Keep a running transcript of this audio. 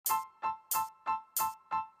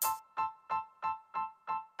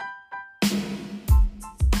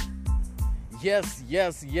Yes,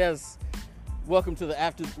 yes, yes. Welcome to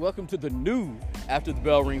the new After the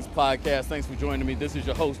Bell Rings podcast. Thanks for joining me. This is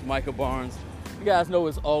your host, Micah Barnes. You guys know,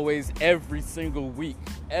 as always, every single week,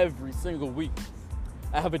 I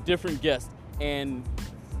have a different guest. And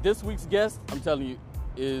this week's guest, I'm telling you,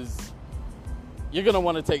 you're going to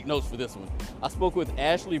want to take notes for this one. I spoke with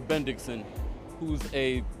Ashley Bendixson, who's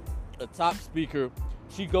a top speaker.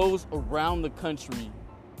 She goes around the country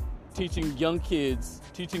teaching young kids,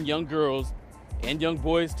 teaching young girls, and young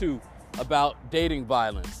boys too, about dating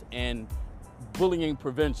violence and bullying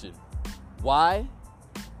prevention. Why?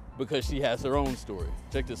 Because she has her own story.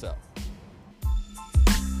 Check this out.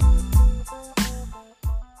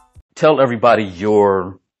 Tell everybody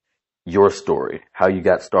your story, how you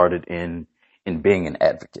got started in being an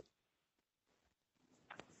advocate.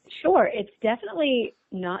 Sure. It's definitely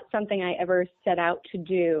not something I ever set out to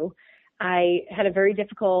do. I had a very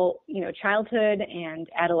difficult, childhood and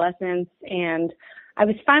adolescence, and I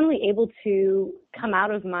was finally able to come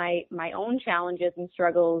out of my own challenges and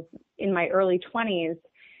struggles in my early 20s.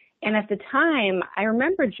 And at the time, I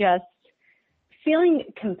remember just feeling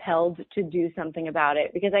compelled to do something about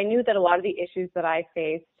it, because I knew that a lot of the issues that I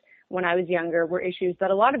faced when I was younger were issues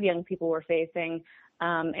that a lot of young people were facing.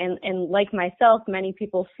 And like myself, many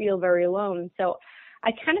people feel very alone. So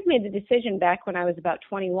I kind of made the decision back when I was about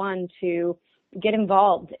 21 to get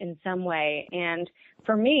involved in some way. And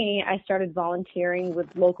for me, I started volunteering with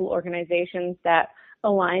local organizations that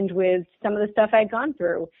aligned with some of the stuff I'd gone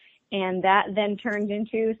through. And that then turned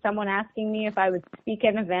into someone asking me if I would speak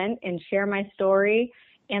at an event and share my story.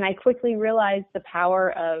 And I quickly realized the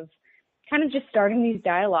power of kind of just starting these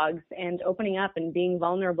dialogues and opening up and being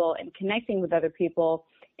vulnerable and connecting with other people,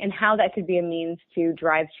 and how that could be a means to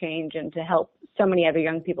drive change and to help so many other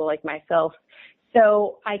young people like myself.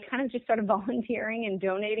 So I kind of just started volunteering and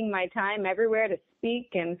donating my time everywhere to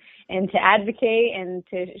speak and to advocate and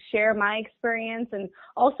to share my experience and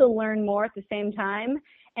also learn more at the same time.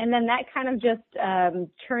 And then that kind of just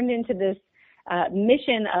turned into this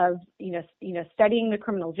mission of, studying the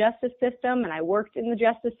criminal justice system. And I worked in the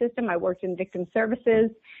justice system. I worked in victim services.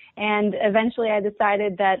 And eventually I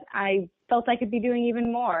decided that I felt I could be doing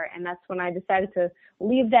even more. And that's when I decided to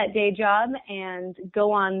leave that day job and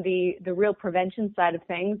go on the real prevention side of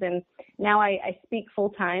things. And now I speak full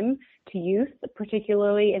time to youth,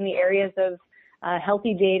 particularly in the areas of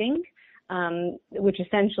healthy dating, which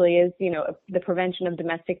essentially is, the prevention of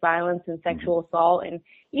domestic violence and sexual assault, and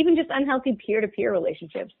even just unhealthy peer-to-peer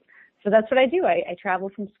relationships. So that's what I do. I travel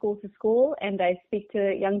from school to school, and I speak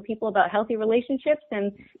to young people about healthy relationships,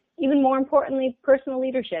 and even more importantly, personal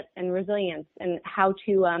leadership and resilience, and how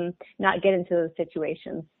to not get into those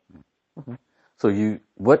situations. Mm-hmm. So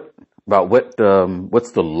what's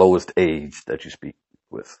the lowest age that you speak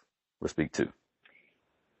with or speak to?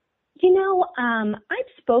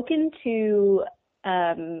 I've spoken to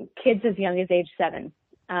kids as young as age 7.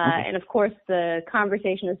 And of course, the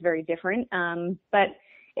conversation is very different. But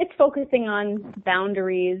it's focusing on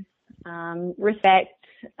boundaries, respect,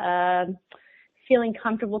 feeling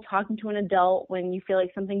comfortable talking to an adult when you feel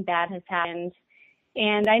like something bad has happened.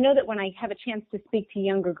 And I know that when I have a chance to speak to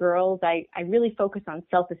younger girls, I really focus on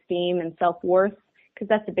self-esteem and self-worth, because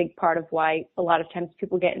that's a big part of why a lot of times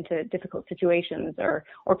people get into difficult situations or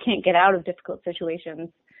can't get out of difficult situations.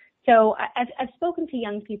 So I've spoken to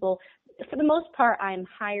young people. For the most part, I'm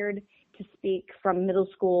hired to speak from middle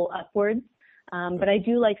school upwards. But I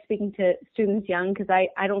do like speaking to students young, because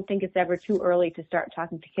I don't think it's ever too early to start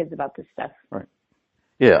talking to kids about this stuff. Right.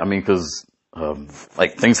 Yeah, I mean, because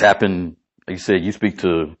things happen. Like you said, you speak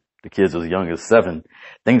to the kids as young as 7.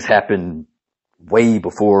 Things happen way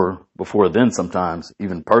before then. Sometimes,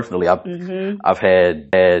 even personally, I've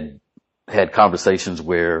had conversations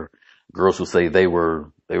where girls will say they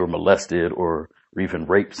were molested or even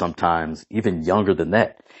raped, sometimes even younger than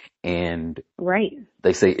that, and right.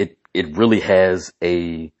 They say it really has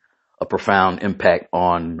a profound impact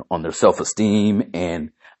on their self-esteem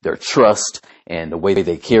and their trust and the way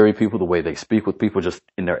they carry people, the way they speak with people just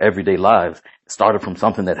in their everyday lives. It started from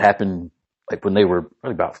something that happened like when they were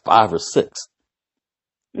probably about 5 or 6.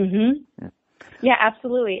 Mm-hmm. Yeah,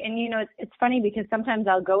 absolutely. And, it's funny because sometimes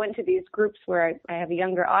I'll go into these groups where I have a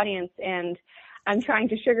younger audience, and I'm trying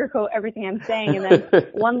to sugarcoat everything I'm saying. And then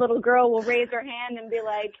one little girl will raise her hand and be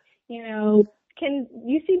like, can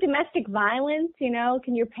you see domestic violence?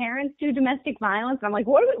 Can your parents do domestic violence? And I'm like,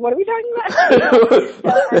 what are we talking about?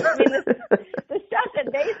 The stuff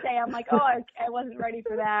that they say, I'm like, I wasn't ready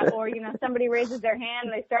for that. Or, somebody raises their hand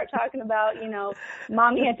and they start talking about,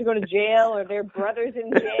 mommy had to go to jail or their brother's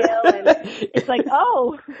in jail. And it's like,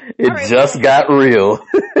 it just got real.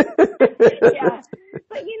 Yeah.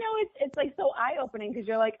 But, it's like so eye-opening because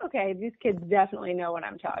you're like, okay, these kids definitely know what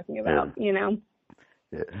I'm talking about, Yeah. you know?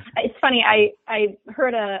 Yeah. It's funny, I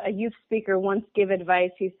heard a youth speaker once give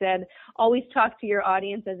advice. He said, always talk to your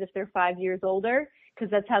audience as if they're 5 years older,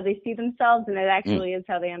 because that's how they see themselves, and it actually is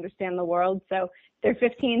how they understand the world. So if they're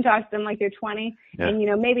 15, talk to them like they're 20. Yeah. And, you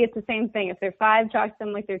know, maybe it's the same thing. If they're 5, talk to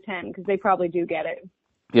them like they're 10, because they probably do get it.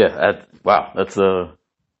 Yeah. Wow. That's,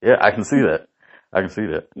 yeah, I can see that. I can see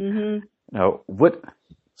that. Mm-hmm. Now,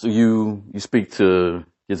 so you speak to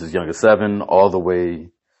kids as young as 7 all the way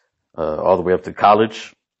up to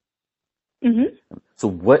college. Mm-hmm. So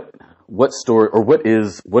what story, or what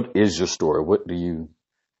is your story? What do you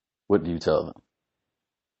tell them?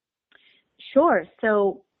 Sure.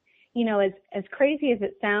 So, you know, as crazy as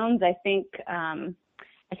it sounds, I think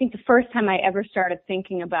the first time I ever started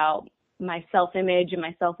thinking about my self-image and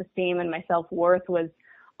my self-esteem and my self-worth was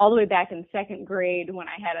all the way back in 2nd grade, when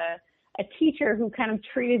I had a teacher who kind of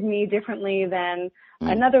treated me differently than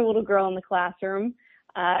another little girl in the classroom.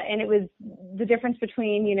 And it was the difference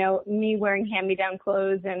between, you know, me wearing hand-me-down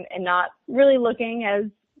clothes and not really looking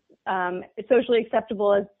as socially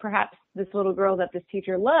acceptable as perhaps this little girl that this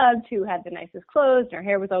teacher loved, who had the nicest clothes, and her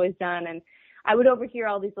hair was always done. And I would overhear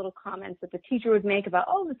all these little comments that the teacher would make about,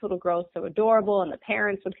 oh, this little girl is so adorable, and the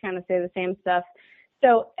parents would kind of say the same stuff.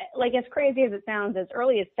 So, like, as crazy as it sounds, as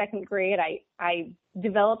early as 2nd grade, I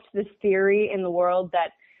developed this theory in the world that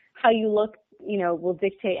how you look, you know, will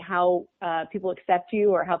dictate how people accept you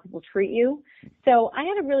or how people treat you. So I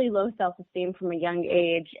had a really low self-esteem from a young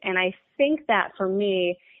age, and I think that for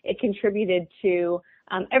me, it contributed to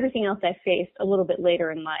everything else I faced a little bit later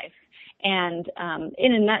in life. And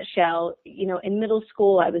in a nutshell, you know, in middle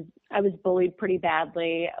school, I was bullied pretty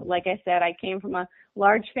badly. Like I said, I came from a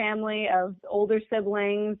large family of older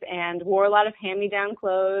siblings and wore a lot of hand-me-down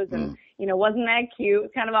clothes and, you know, wasn't that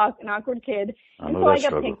cute, kind of an awkward kid. And so I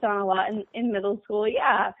got picked on a lot in middle school.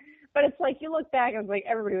 Yeah. But it's like, you look back, I was like,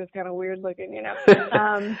 everybody was kind of weird looking, you know.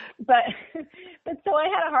 But so I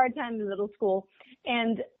had a hard time in middle school.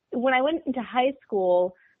 And when I went into high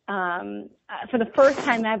school, for the first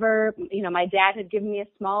time ever, you know, my dad had given me a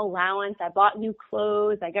small allowance. I bought new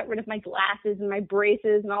clothes. I got rid of my glasses and my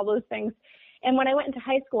braces and all those things. And when I went into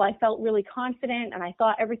high school, I felt really confident, and I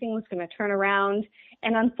thought everything was going to turn around.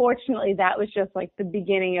 And unfortunately, that was just like the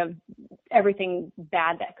beginning of everything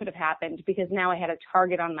bad that could have happened, because now I had a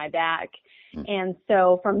target on my back. And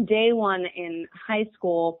so from day one in high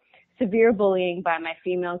school, severe bullying by my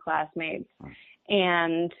female classmates,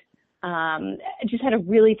 and I just had a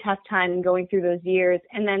really tough time going through those years.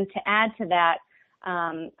 And then to add to that,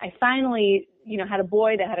 I finally, you know, had a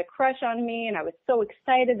boy that had a crush on me, and I was so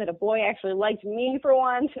excited that a boy actually liked me for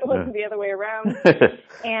once. It wasn't the other way around.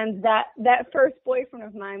 And that first boyfriend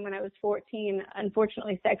of mine when I was 14,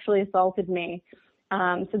 unfortunately sexually assaulted me.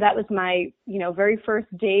 So that was my, you know, very first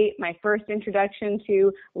date. My first introduction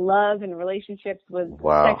to love and relationships was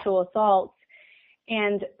sexual assault.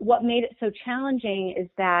 And what made it so challenging is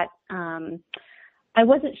that I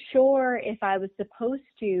wasn't sure if I was supposed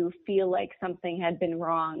to feel like something had been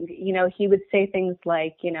wrong. You know, he would say things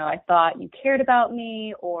like, you know, I thought you cared about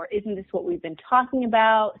me, or isn't this what we've been talking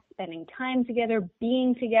about, spending time together,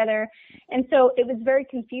 being together. And so it was very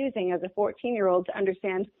confusing as a 14-year-old to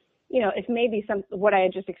understand, you know, if maybe what I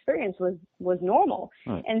had just experienced was normal.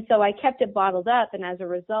 Right. And so I kept it bottled up, and as a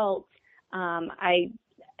result,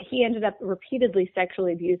 he ended up repeatedly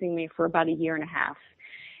sexually abusing me for about a year and a half.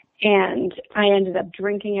 And I ended up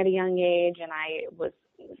drinking at a young age, and I was,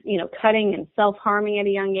 you know, cutting and self-harming at a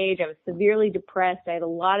young age. I was severely depressed. I had a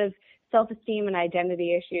lot of self-esteem and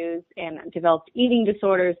identity issues, and developed eating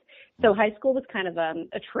disorders. So high school was kind of a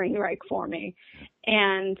train wreck for me.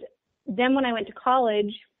 And then when I went to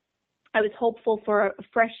college, I was hopeful for a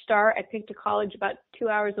fresh start. I picked a college about 2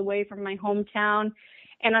 hours away from my hometown.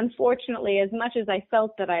 And unfortunately, as much as I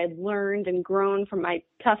felt that I had learned and grown from my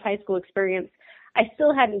tough high school experience, I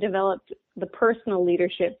still hadn't developed the personal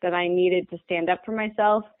leadership that I needed to stand up for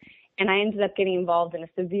myself. And I ended up getting involved in a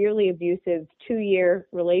severely abusive 2-year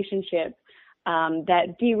relationship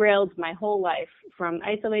that derailed my whole life, from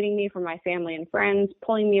isolating me from my family and friends,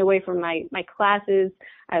 pulling me away from my classes.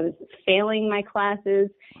 I was failing my classes,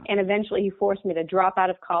 and eventually he forced me to drop out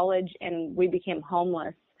of college, and we became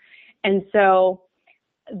homeless. And so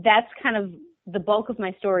that's kind of the bulk of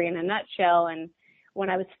my story in a nutshell. And when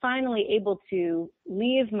I was finally able to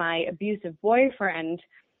leave my abusive boyfriend,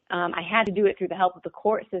 I had to do it through the help of the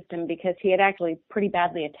court system, because he had actually pretty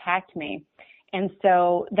badly attacked me. And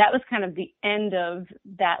so that was kind of the end of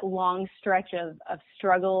that long stretch of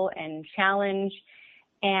struggle and challenge.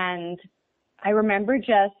 And I remember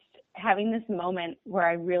just having this moment where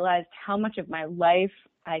I realized how much of my life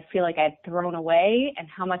I feel like I had thrown away and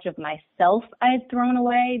how much of myself I had thrown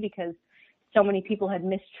away because so many people had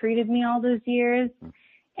mistreated me all those years.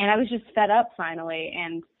 And I was just fed up finally,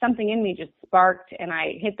 and something in me just sparked, and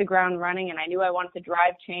I hit the ground running, and I knew I wanted to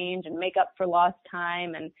drive change and make up for lost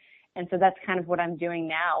time. And so that's kind of what I'm doing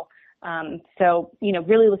now. So,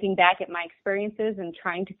 really looking back at my experiences and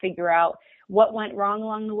trying to figure out what went wrong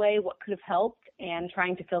along the way, what could have helped, and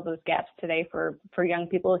trying to fill those gaps today for young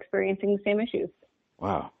people experiencing the same issues.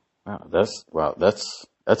 Wow. That's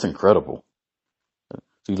incredible. So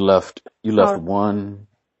you left one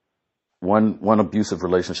abusive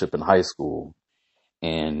relationship in high school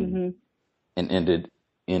and ended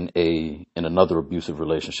in another abusive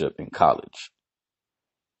relationship in college.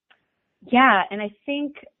 Yeah, and I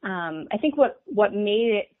think what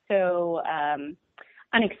made it so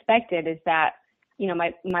unexpected is that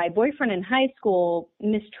my boyfriend in high school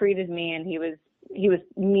mistreated me, and he was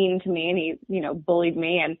mean to me, and he bullied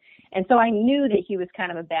me, and so I knew that he was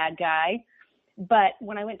kind of a bad guy. But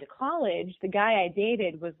when I went to college, the guy I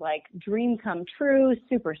dated was like dream come true,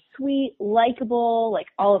 super sweet, likable. Like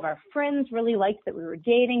all of our friends really liked that we were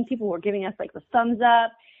dating. People were giving us like the thumbs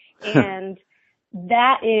up. And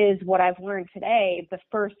that is what I've learned today. The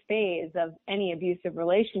first phase of any abusive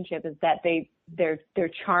relationship is that they're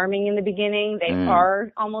charming in the beginning. They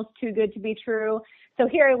are almost too good to be true. So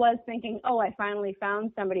here I was thinking, oh, I finally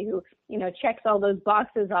found somebody who, checks all those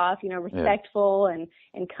boxes off, respectful and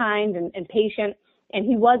kind and patient. And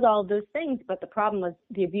he was all of those things. But the problem was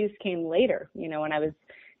the abuse came later, when I was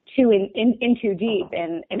in too deep,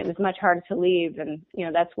 and it was much harder to leave. And,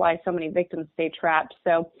 that's why so many victims stay trapped.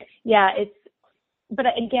 So, yeah, but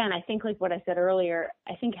again, I think like what I said earlier,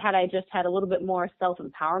 I think had I just had a little bit more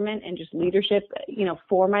self-empowerment and just leadership,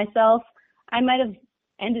 for myself, I might have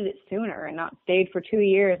ended it sooner and not stayed for 2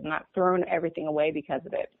 years and not thrown everything away because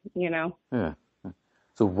of it, Yeah.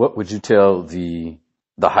 So what would you tell the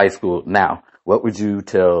high school now? What would you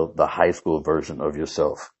tell the high school version of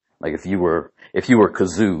yourself? Like if you were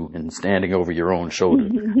Kazoo and standing over your own shoulder,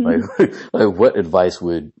 like what advice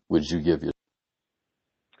would you give yourself?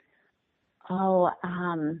 Oh,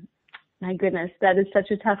 my goodness, that is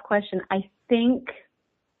such a tough question. I think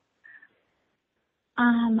that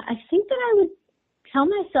I would tell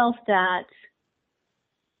myself that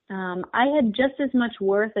I had just as much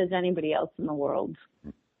worth as anybody else in the world,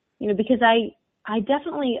 because I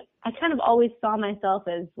kind of always saw myself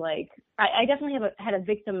as like, I definitely had a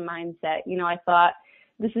victim mindset. I thought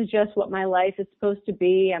this is just what my life is supposed to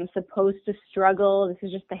be. I'm supposed to struggle. This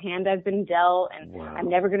is just the hand I've been dealt, and wow. I'm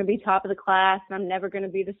never going to be top of the class, and I'm never going to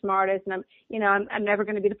be the smartest, and I'm never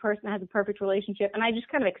going to be the person that has a perfect relationship. And I just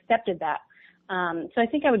kind of accepted that. So I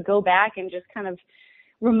think I would go back and just kind of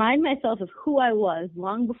remind myself of who I was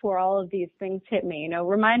long before all of these things hit me.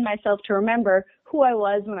 Remind myself to remember who I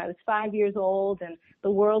was when I was 5 years old, and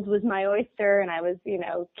the world was my oyster, and I was,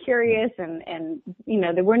 curious, and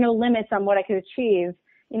there were no limits on what I could achieve.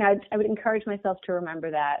 I would encourage myself to remember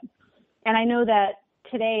that. And I know that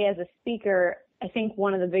today as a speaker, I think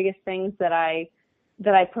one of the biggest things that I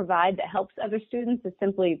provide that helps other students is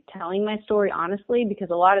simply telling my story honestly,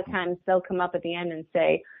 because a lot of times they'll come up at the end and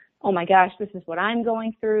say, oh my gosh, this is what I'm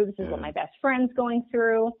going through. This is what my best friend's going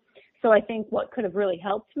through. So I think what could have really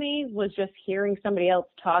helped me was just hearing somebody else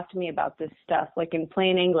talk to me about this stuff, like in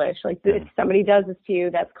plain English. Like if somebody does this to you,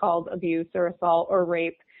 that's called abuse or assault or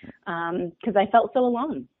rape. Because I felt so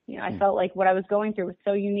alone. I felt like what I was going through was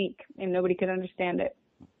so unique and nobody could understand it.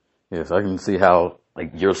 Yes, I can see how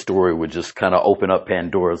like your story would just kind of open up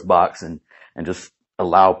Pandora's box and just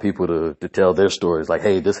allow people to tell their stories. Like,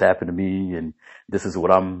 hey, this happened to me, and this is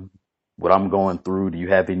what I'm going through. Do you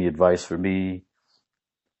have any advice for me?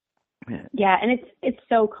 Yeah, and it's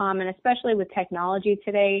so common, especially with technology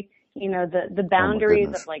today. The boundaries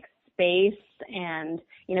of like space and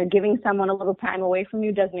giving someone a little time away from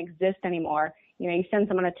you doesn't exist anymore. You send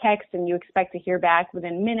someone a text and you expect to hear back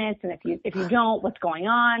within minutes, and if you don't, what's going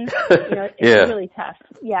on? It's really tough.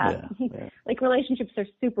 Yeah. Like relationships are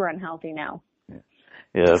super unhealthy now.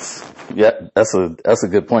 Yes. Yeah, that's a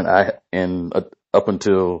good point. Up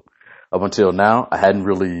until now, I hadn't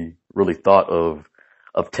really thought of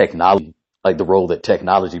technology, like the role that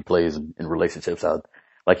technology plays in relationships.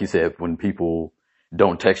 Like you said, when people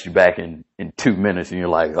don't text you back in 2 minutes and you're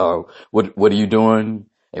like, oh, what are you doing?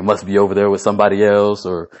 They must be over there with somebody else,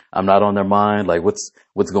 or I'm not on their mind. Like what's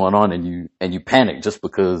going on? And you panic just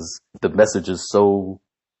because the message is so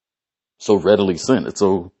readily sent. It's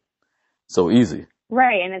so easy.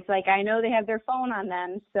 Right. And it's like, I know they have their phone on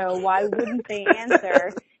them, so why wouldn't they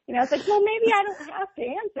answer? It's like, well, maybe I don't have to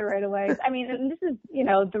answer right away. I mean, and this is,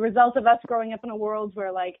 the result of us growing up in a world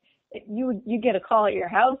where like you get a call at your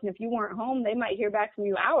house, and if you weren't home, they might hear back from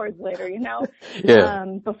you hours later, Yeah.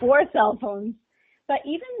 before cell phones. But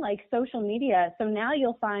even like social media, so now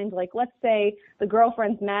you'll find like, let's say the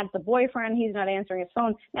girlfriend's mad at the boyfriend, he's not answering his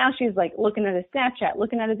phone. Now she's like looking at his Snapchat,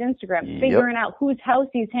 looking at his Instagram, Yep. figuring out whose house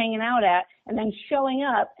he's hanging out at, and then showing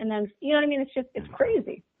up, and then, you know what I mean? It's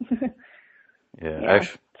crazy. Yeah. Yeah.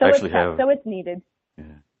 I actually have. So it's needed. Yeah.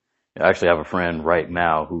 I actually have a friend right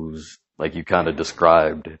now who's like you kind of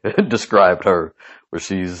described described her, where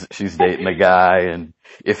she's dating a guy, and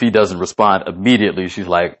if he doesn't respond immediately, she's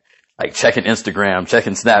like checking Instagram,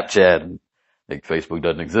 checking Snapchat, and like Facebook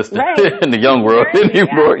doesn't exist Right. in the young world Right,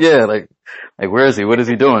 anymore. Yeah, like where is he? What is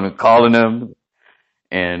he doing? And calling him,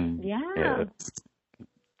 and Yeah.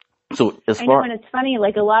 So as I know, far and it's funny,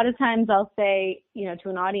 like a lot of times I'll say, to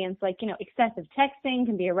an audience, like, excessive texting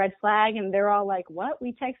can be a red flag, and they're all like, what?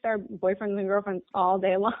 We text our boyfriends and girlfriends all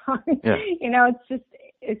day long. Yeah.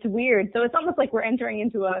 It's weird. So it's almost like we're entering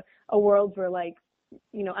into a world where like,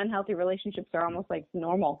 unhealthy relationships are almost like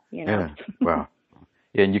normal, Yeah. Wow.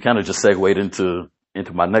 Yeah, and you kind of just segued into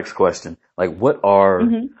my next question. Like, what are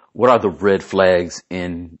the red flags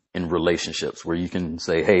in relationships where you can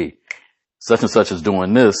say, hey, such and such is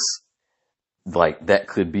doing this, like that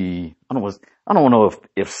could be, I don't know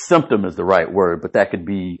if symptom is the right word, but that could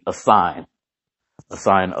be a sign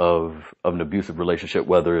of an abusive relationship,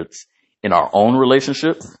 whether it's in our own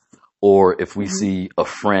relationship or if we see a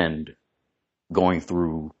friend going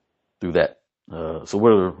through that. So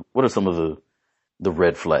what are some of the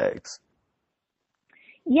red flags?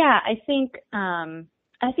 Yeah, I think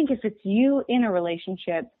if it's you in a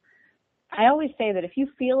relationship, I always say that if you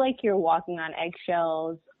feel like you're walking on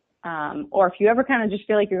eggshells, or if you ever kind of just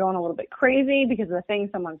feel like you're going a little bit crazy because of the things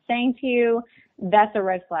someone's saying to you, that's a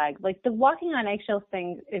red flag. Like the walking on eggshells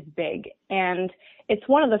thing is big, and it's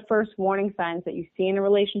one of the first warning signs that you see in a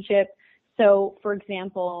relationship. So, for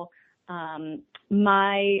example,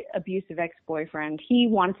 my abusive ex-boyfriend, he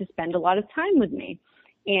wanted to spend a lot of time with me.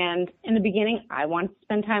 And in the beginning, I wanted to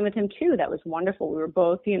spend time with him too. That was wonderful. We were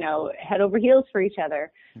both, head over heels for each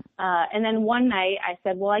other. And then one night I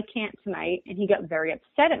said, well, I can't tonight. And he got very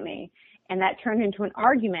upset at me. And that turned into an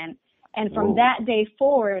argument. And from that day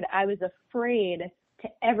forward, I was afraid to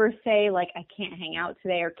ever say like, I can't hang out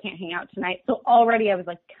today or can't hang out tonight. So already I was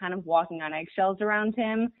like kind of walking on eggshells around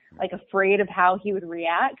him, like afraid of how he would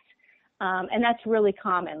react. And that's really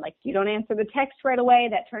common. Like you don't answer the text right away.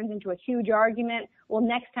 That turns into a huge argument. Well,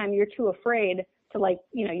 next time you're too afraid to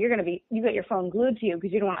you got your phone glued to you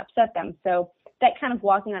because you don't want to upset them. So that kind of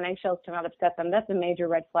walking on eggshells to not upset them, that's a major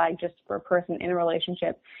red flag just for a person in a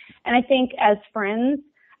relationship. And I think as friends,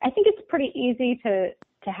 I think it's pretty easy to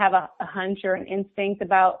have a hunch or an instinct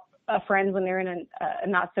about a friend when they're in a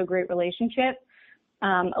not so great relationship.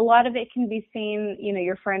 A lot of it can be seen,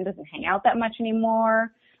 your friend doesn't hang out that much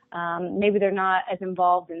anymore. Maybe they're not as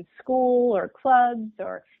involved in school or clubs,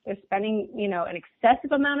 or they're spending, an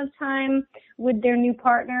excessive amount of time with their new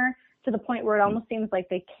partner to the point where it almost seems like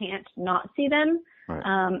they can't not see them. Right.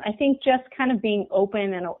 I think just kind of being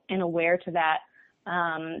open and aware to that,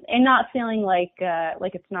 and not feeling like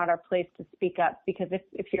it's not our place to speak up, because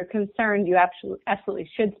if you're concerned, you absolutely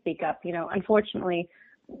should speak up. Unfortunately,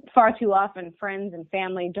 far too often friends and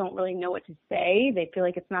family don't really know what to say. They feel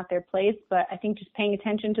like it's not their place, but I think just paying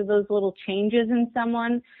attention to those little changes in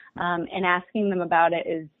someone, and asking them about it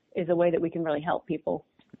is a way that we can really help people.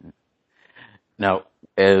 Now,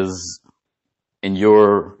 as in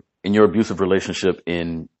your abusive relationship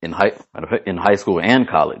in high school and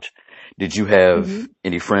college, did you have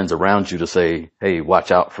any friends around you to say, hey,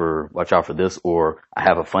 watch out for this, or I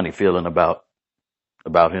have a funny feeling about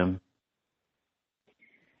him?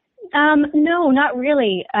 No, not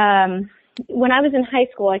really. When I was in high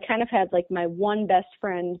school, I kind of had like my one best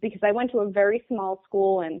friend, because I went to a very small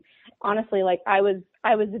school, and honestly, like I was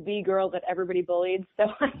the B girl that everybody bullied. So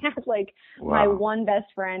I had like my one best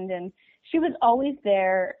friend, and she was always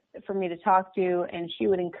there for me to talk to, and she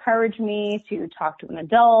would encourage me to talk to an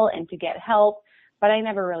adult and to get help, but I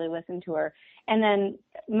never really listened to her. And then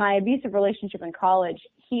my abusive relationship in college,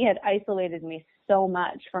 he had isolated me so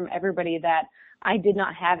much from everybody that I did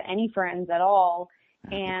not have any friends at all.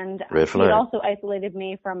 And he also isolated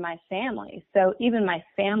me from my family. So even my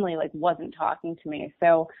family like wasn't talking to me.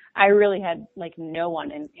 So I really had like no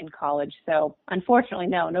one in college. So unfortunately,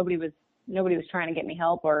 no, nobody was trying to get me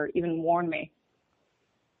help or even warn me.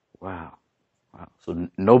 Wow. So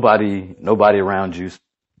nobody around you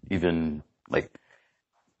even like,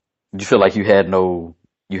 do you feel like you had no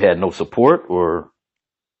support, or?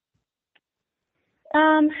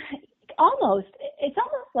 Um, almost. It's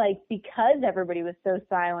almost like because everybody was so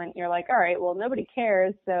silent, you're like, all right, well, nobody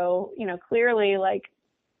cares. So, clearly, like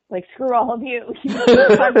screw all of you.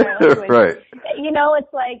 Pardon my language. Right.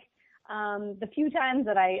 It's like the few times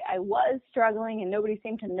that I was struggling and nobody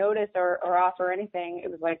seemed to notice or offer anything,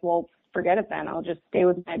 it was like, well, forget it then. I'll just stay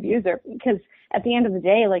with my abuser. Because at the end of the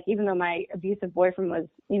day, like even though my abusive boyfriend was,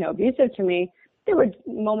 abusive to me, there were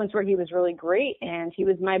moments where he was really great and he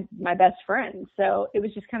was my best friend. So it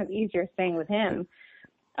was just kind of easier staying with him.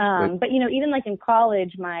 But even like in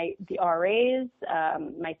college, the RAs,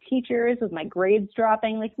 my teachers with my grades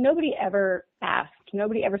dropping, like nobody ever asked,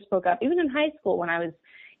 nobody ever spoke up. Even in high school when I was,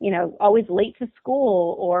 always late to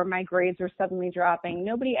school or my grades were suddenly dropping,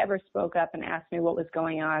 nobody ever spoke up and asked me what was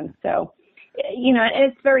going on. So,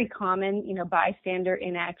 it's very common, bystander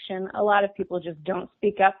inaction. A lot of people just don't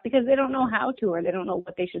speak up because they don't know how to, or they don't know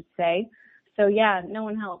what they should say. So yeah, no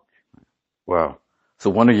one helped. Wow. So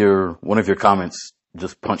one of your comments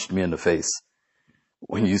just punched me in the face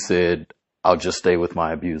when you said, I'll just stay with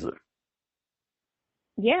my abuser.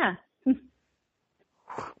 Yeah.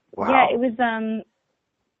 Wow. Yeah, it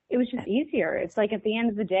was just easier. It's like at the end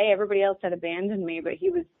of the day, everybody else had abandoned me, but he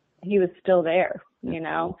was still there, I mean,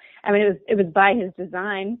 it was by his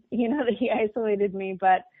design, that he isolated me,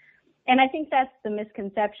 and I think that's the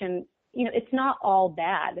misconception. It's not all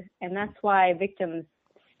bad, and that's why victims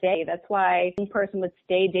stay. That's why one person would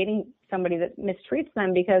stay dating somebody that mistreats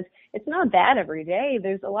them, because it's not bad every day.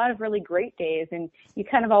 There's a lot of really great days, and you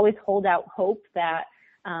kind of always hold out hope that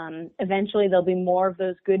eventually there'll be more of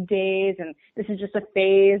those good days, and this is just a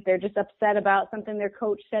phase. They're just upset about something their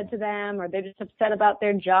coach said to them, or they're just upset about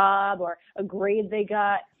their job or a grade they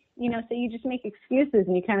got, so you just make excuses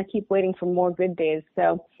and you kind of keep waiting for more good days.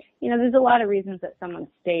 So, there's a lot of reasons that someone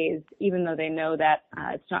stays, even though they know that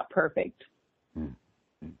it's not perfect.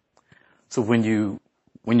 So when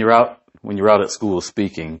you're out at school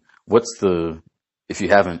speaking, if you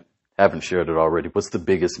haven't shared it already, what's the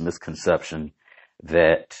biggest misconception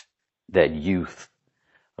that youth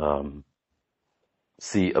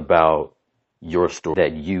see about your story?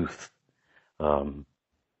 That youth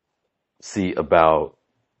see about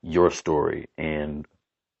your story and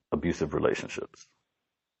abusive relationships?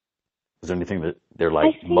 Is there anything that they're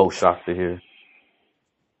most shocked to hear?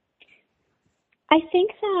 I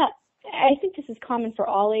think this is common for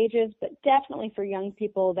all ages, but definitely for young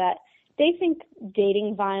people, that they think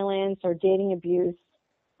dating violence or dating abuse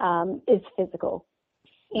is physical.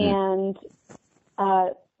 And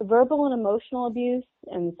verbal and emotional abuse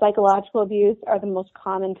and psychological abuse are the most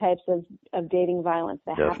common types of dating violence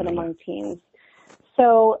that happen among teens.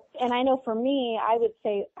 So, and I know for me, I would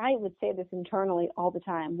say this internally all the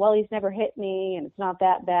time. Well, he's never hit me and it's not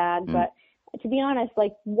that bad. But to be honest,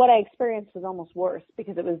 like what I experienced was almost worse,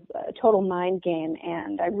 because it was a total mind game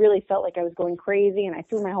and I really felt like I was going crazy and I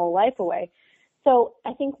threw my whole life away. So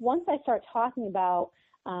I think once I start talking about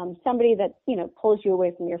somebody that, pulls you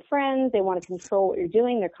away from your friends, they want to control what you're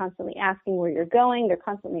doing, they're constantly asking where you're going, they're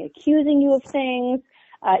constantly accusing you of things,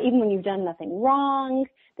 even when you've done nothing wrong,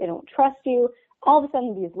 they don't trust you. All of a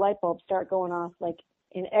sudden these light bulbs start going off like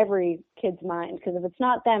in every kid's mind, because if it's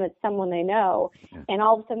not them, it's someone they know. And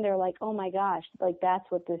all of a sudden they're like, oh my gosh, like that's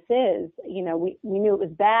what this is. We knew it was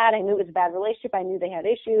bad. I knew it was a bad relationship. I knew they had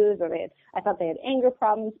issues, or I thought they had anger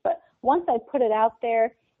problems. But once I put it out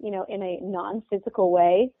there, in a non-physical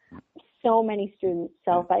way, so many students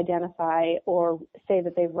self-identify or say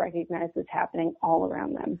that they've recognized this happening all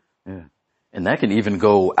around them. Yeah. And that can even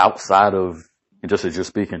go outside of, just as you're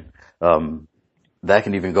speaking, that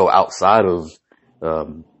can even go outside of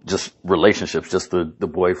just relationships, just the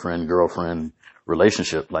boyfriend, girlfriend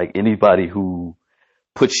relationship. Like anybody who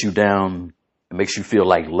puts you down and makes you feel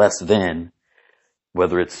like less than,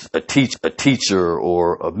 whether it's a teacher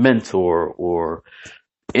or a mentor or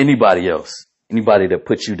anybody else, anybody that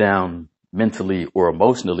puts you down mentally or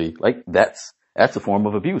emotionally, like that's a form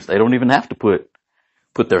of abuse. They don't even have to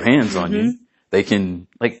put their hands on you. They can,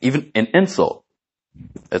 like, even an insult.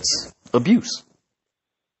 That's abuse.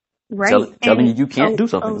 Right. Telling you can't do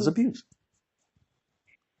something is abuse.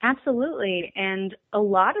 Absolutely. And a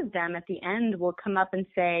lot of them at the end will come up and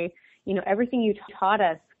say, everything you taught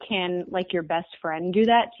us, can like your best friend do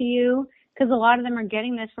that to you? Because a lot of them are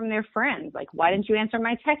getting this from their friends. Like, why didn't you answer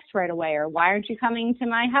my text right away? Or why aren't you coming to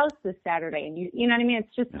my house this Saturday? And you know what I mean?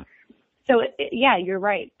 It's just, so yeah, you're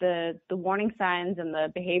right. The warning signs and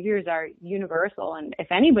the behaviors are universal. And if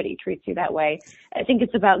anybody treats you that way, I think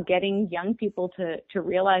it's about getting young people to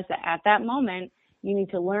realize that at that moment, you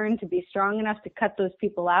need to learn to be strong enough to cut those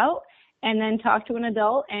people out, and then talk to an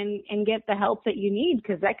adult and get the help that you need,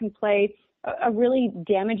 because that can play a really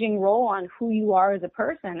damaging role on who you are as a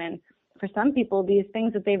person. And for some people, these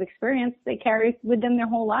things that they've experienced, they carry with them their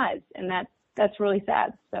whole lives. And that's really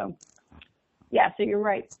sad. So, yeah, so you're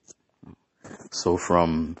right. So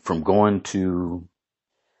from going to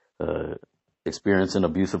experiencing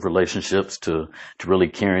abusive relationships to really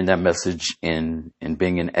carrying that message and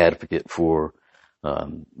being an advocate for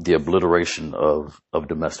the obliteration of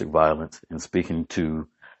domestic violence and speaking to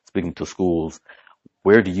schools,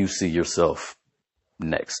 where do you see yourself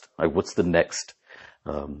next? Like, what's the next?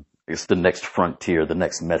 It's the next frontier, the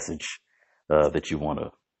next message that you want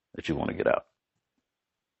to get out.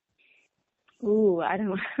 Ooh, I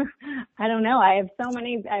don't know. I have so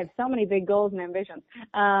many big goals and ambitions.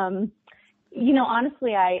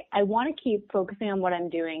 Honestly, I want to keep focusing on what I'm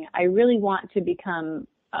doing. I really want to become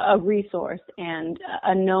a resource and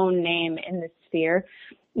a known name in this sphere.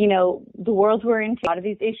 The world we're in, a lot of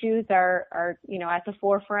these issues are at the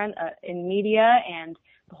forefront in media and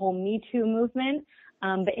the whole Me Too movement.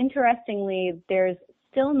 But interestingly, there's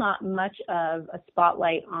still not much of a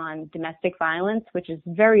spotlight on domestic violence, which is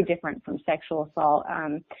very different from sexual assault.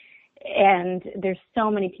 And there's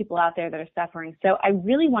so many people out there that are suffering. So I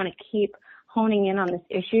really want to keep honing in on this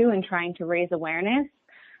issue and trying to raise awareness,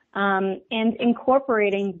 and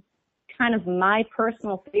incorporating kind of my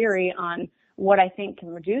personal theory on what I think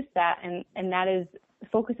can reduce that. And that is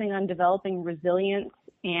focusing on developing resilience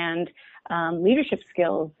and leadership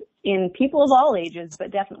skills in people of all ages,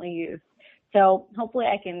 but definitely youth. So hopefully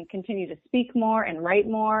I can continue to speak more and write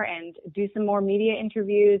more and do some more media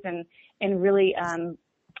interviews and really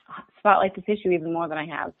spotlight this issue even more than I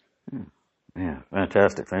have. Yeah,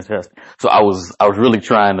 fantastic. So I was really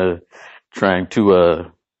trying to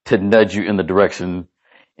nudge you in the direction,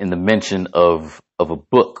 in the mention of a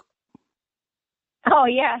book. Oh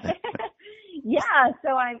yeah. Yeah. So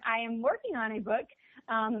I am working on a book.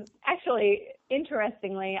 Actually,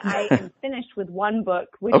 interestingly, I am finished with one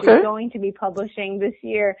book, which is going to be publishing this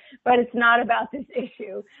year, but it's not about this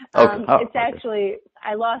issue. It's actually,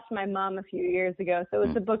 I lost my mom a few years ago, so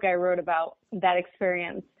it's a book I wrote about that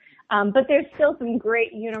experience. But there's still some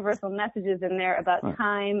great universal messages in there about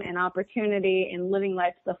time and opportunity and living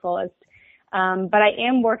life to the fullest. But I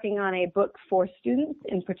am working on a book for students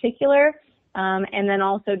in particular. And then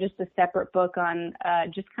also just a separate book on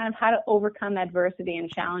just kind of how to overcome adversity and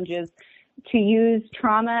challenges, to use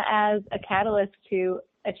trauma as a catalyst to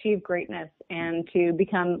achieve greatness and to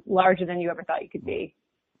become larger than you ever thought you could be.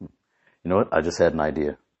 You know what? I just had an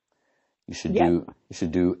idea. You should do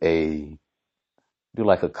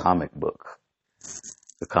like a comic book.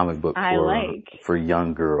 A comic book for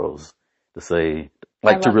young girls, to say,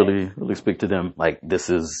 like, to really speak to them, like, these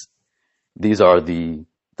are the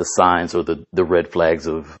signs or the red flags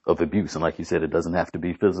of abuse. And like you said, it doesn't have to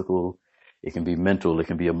be physical. It can be mental. It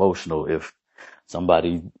can be emotional. If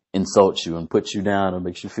somebody insults you and puts you down and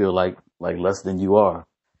makes you feel like less than you are,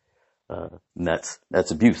 and that's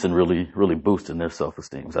abuse, and really boosting their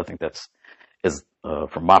self-esteem. So I think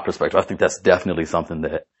from my perspective, I think that's definitely something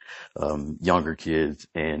that younger kids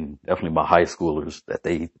and definitely my high schoolers, that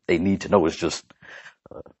they need to know, is just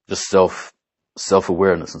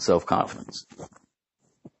self-awareness and self-confidence.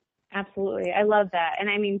 Absolutely. I love that. And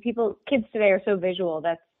I mean, kids today are so visual.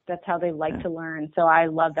 That's how they like to learn. So I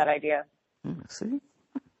love that idea. See?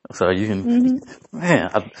 So you can, man,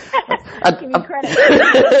 give me credit.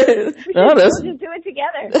 We'll just do it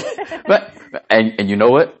together. and you know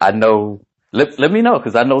what? I know, let me know,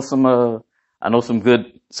 because I know some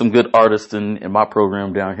good artists in my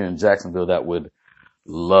program down here in Jacksonville that would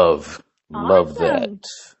love that.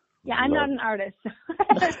 Yeah, I'm not an artist, so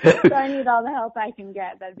I need all the help I can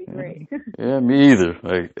get. That'd be great. Yeah, me either.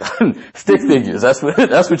 Like, stick figures. That's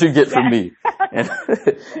what you get from me. And I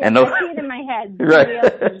see it in my head. Somebody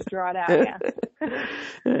else can just draw it out. Yeah.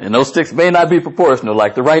 And those sticks may not be proportional.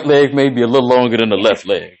 Like, the right leg may be a little longer than the left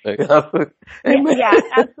leg. Yeah,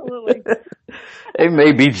 absolutely. They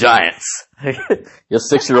may be giants. Your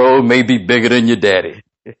 6-year-old may be bigger than your daddy.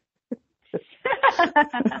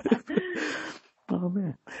 Oh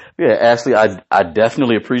man. Yeah, Ashley, I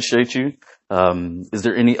definitely appreciate you. Is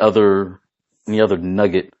there any other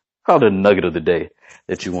nugget, probably the nugget of the day,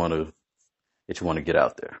 that you want to get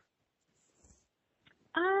out there?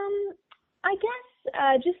 I guess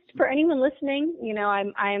just for anyone listening,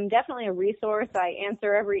 I am definitely a resource. I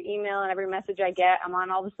answer every email and every message I get. I'm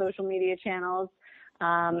on all the social media channels,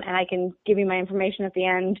 and I can give you my information at the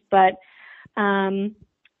end. But I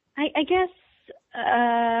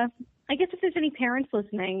guess if there's any parents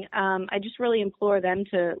listening, I just really implore them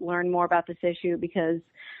to learn more about this issue, because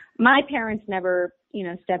my parents never,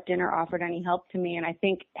 stepped in or offered any help to me. And I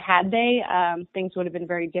think had they, things would have been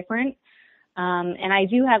very different. And I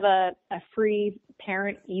do have a free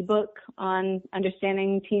parent ebook on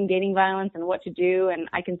understanding teen dating violence and what to do, and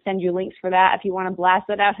I can send you links for that if you want to blast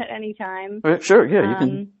it out at any time. Sure, yeah, you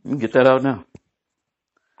can get that out now.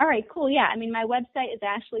 All right, cool. Yeah, I mean, my website is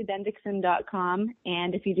ashleybendixon.com,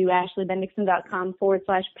 and if you do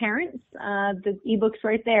ashleybendixon.com/parents, the ebook's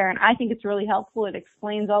right there, and I think it's really helpful. It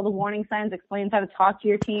explains all the warning signs, explains how to talk to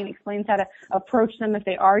your teen, explains how to approach them if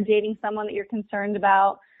they are dating someone that you're concerned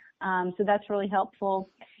about. So that's really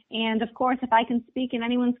helpful. And of course, if I can speak in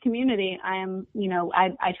anyone's community, I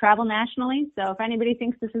travel nationally. So if anybody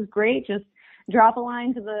thinks this is great, just drop a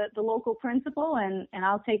line to the local principal and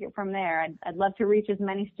I'll take it from there. I'd love to reach as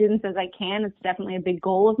many students as I can. It's definitely a big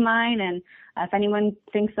goal of mine. And if anyone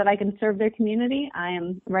thinks that I can serve their community, I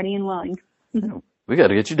am ready and willing. We got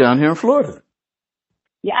to get you down here in Florida.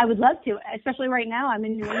 Yeah, I would love to, especially right now. I'm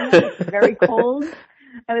in New England. It's very cold.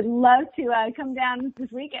 I would love to come down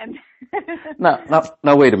this weekend. Now,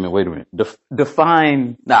 wait a minute.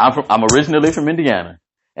 Define. Now, I'm originally from Indiana,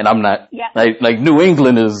 and I'm not. Yeah. Like New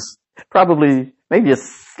England is probably maybe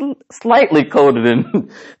slightly colder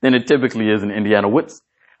than it typically is in Indiana.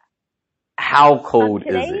 How cold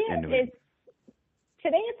is it in New England?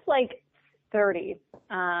 Today it's like 30,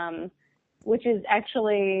 which is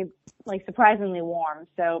actually like surprisingly warm.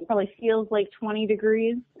 So probably feels like 20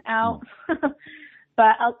 degrees out.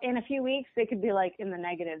 But in a few weeks, it could be like in the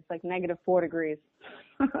negatives, like -4 degrees.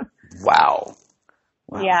 Wow.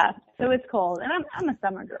 Yeah, so it's cold. And I'm a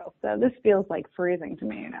summer girl, so this feels like freezing to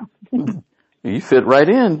me, You fit right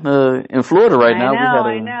in Florida right now.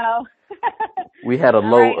 I know. We had a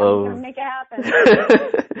low of... I'm gonna make it happen.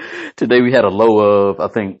 Today we had a low of, I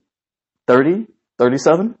think, 30,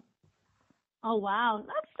 37. Oh, wow.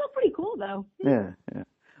 That's still pretty cool, though. Yeah.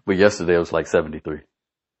 But yesterday it was like 73.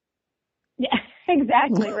 Yeah.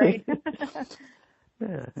 Exactly, right.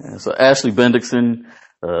 Yeah. So Ashley Bendixson,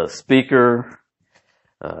 speaker,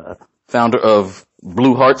 founder of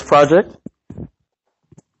Blue Hearts Project.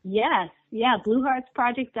 Yes. Yeah,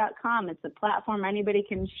 blueheartsproject.com. It's a platform anybody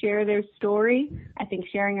can share their story. I think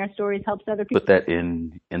sharing our stories helps other people. Put that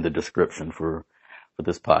in the description for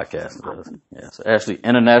this podcast. Awesome. Yeah. So Ashley,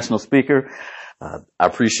 international speaker. I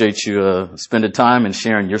appreciate you spending time and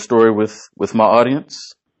sharing your story with my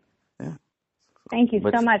audience. Thank you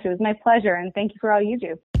so much. It was my pleasure, and thank you for all you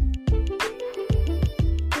do.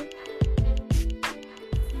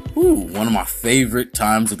 One of my favorite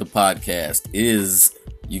times of the podcast is,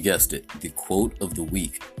 you guessed it, the quote of the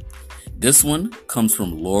week. This one comes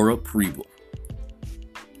from Laura Preble.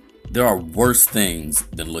 There are worse things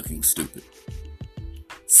than looking stupid.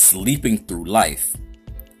 Sleeping through life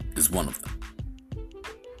is one of them.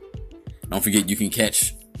 Don't forget, you can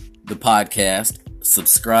catch the podcast.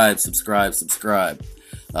 Subscribe.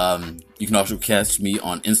 You can also catch me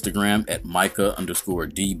on Instagram at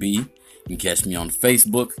Micah_DB. You can catch me on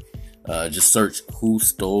Facebook. Just search Who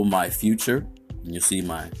Stole My Future, and you'll see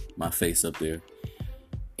my face up there.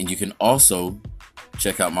 And you can also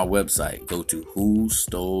check out my website. Go to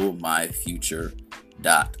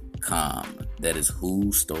whostolемyfuture.com. That is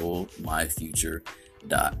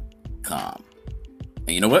whostolemyfuture.com.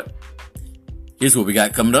 And you know what? Here's what we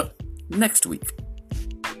got coming up next week.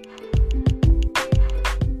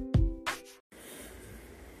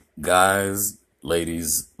 Guys,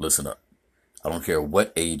 ladies, listen up. I don't care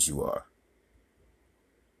what age you are.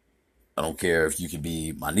 I don't care if you could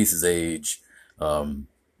be my niece's age,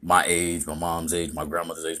 my age, my mom's age, my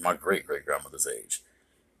grandmother's age, my great-great-grandmother's age.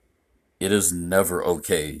 It is never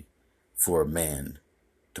okay for a man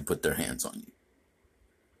to put their hands on you.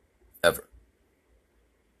 Ever.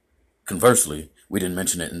 Conversely, we didn't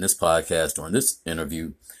mention it in this podcast or in this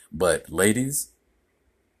interview, but ladies,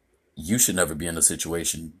 you should never be in a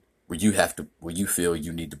situation where you feel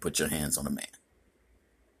you need to put your hands on a man.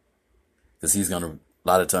 Because a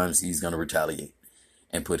lot of times he's going to retaliate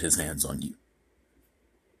and put his hands on you.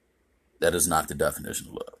 That is not the definition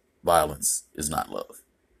of love. Violence is not love.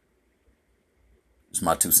 It's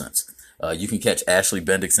my 2 cents. You can catch Ashley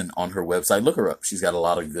Bendixson on her website. Look her up. She's got a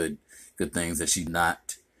lot of good things that she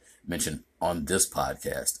not mentioned on this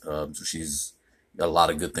podcast. So she's got a lot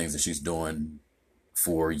of good things that she's doing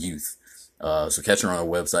for youth. So catch her on her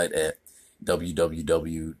website at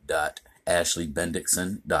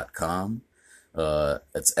www.ashleybendixson.com.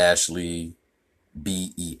 That's Ashley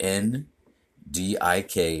BENDIKSEN.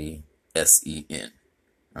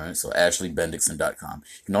 All right, so ashleybendixon.com.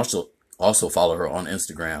 You can also follow her on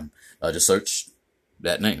Instagram. Just search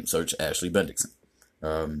that name. Search Ashley Bendixson.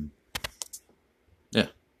 Yeah.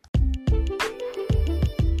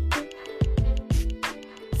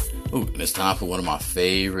 Oh, and it's time for one of my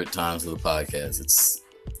favorite times of the podcast. It's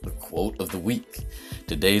the quote of the week.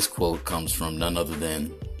 Today's quote comes from none other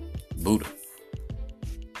than Buddha.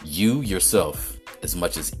 You yourself, as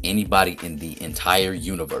much as anybody in the entire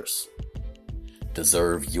universe,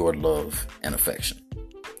 deserve your love and affection.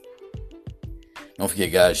 Don't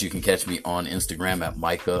forget, guys, you can catch me on Instagram at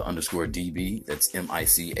Micah_DB. That's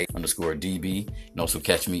MICA_DB. You can also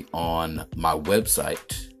catch me on my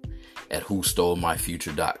website at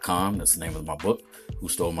WhoStoleMyFuture.com. That's the name of my book, Who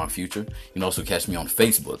Stole My Future. You can also catch me on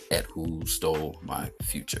Facebook at Who Stole My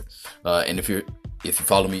Future. And if you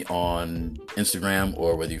follow me on Instagram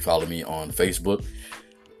or whether you follow me on Facebook,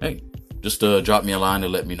 hey, just drop me a line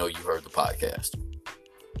and let me know you heard the podcast.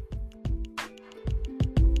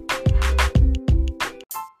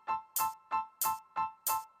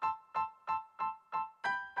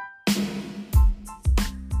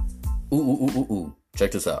 Ooh.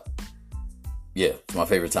 Check this out. Yeah, it's my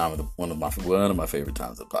favorite time of one of my favorite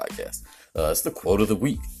times of the podcast. It's the quote of the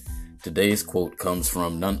week. Today's quote comes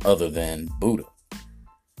from none other than Buddha.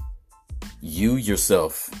 You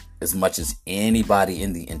yourself, as much as anybody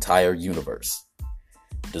in the entire universe,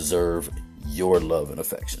 deserve your love and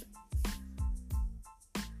affection.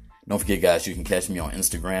 Don't forget, guys, you can catch me on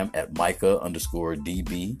Instagram at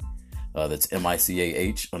Micah_DB. That's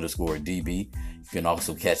MICAH_DB. You can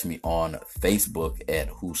also catch me on Facebook at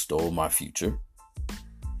Who Stole My Future.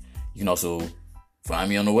 You can also find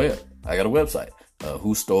me on the web. I got a website,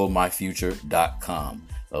 WhoStoleMyFuture.com.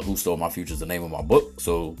 Who Stole My Future is the name of my book.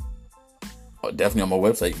 So definitely on my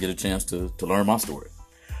website, you get a chance to learn my story.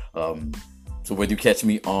 So whether you catch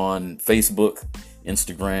me on Facebook,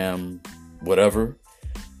 Instagram, whatever,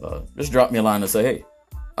 just drop me a line and say, hey,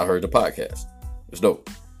 I heard the podcast. It's dope.